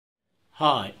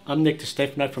Hi, I'm Nick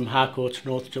DiStefano from Harcourts,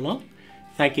 North Geelong.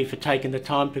 Thank you for taking the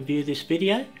time to view this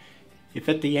video. If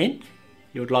at the end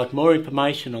you would like more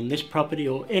information on this property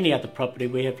or any other property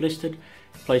we have listed,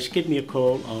 please give me a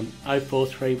call on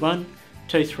 0431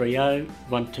 230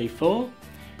 124.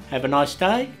 Have a nice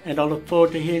day and I look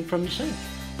forward to hearing from you soon.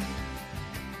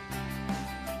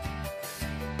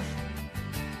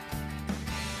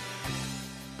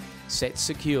 Set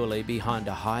securely behind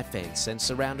a high fence and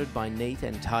surrounded by neat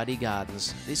and tidy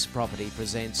gardens, this property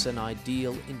presents an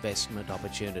ideal investment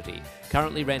opportunity.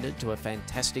 Currently rented to a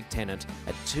fantastic tenant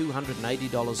at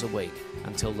 $280 a week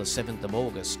until the 7th of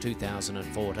August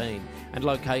 2014 and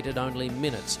located only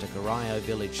minutes to Corio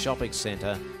Village Shopping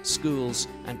Centre, schools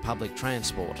and public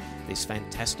transport. This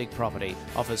fantastic property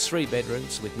offers 3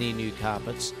 bedrooms with near new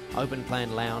carpets, open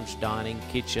plan lounge, dining,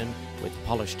 kitchen with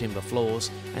polished timber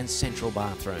floors and central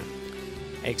bathroom.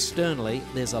 Externally,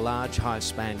 there's a large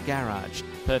high-span garage,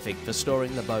 perfect for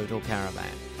storing the boat or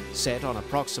caravan. Set on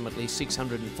approximately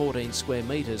 614 square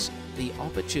metres, the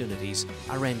opportunities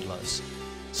are endless.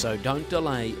 So don't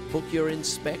delay, book your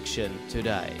inspection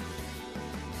today.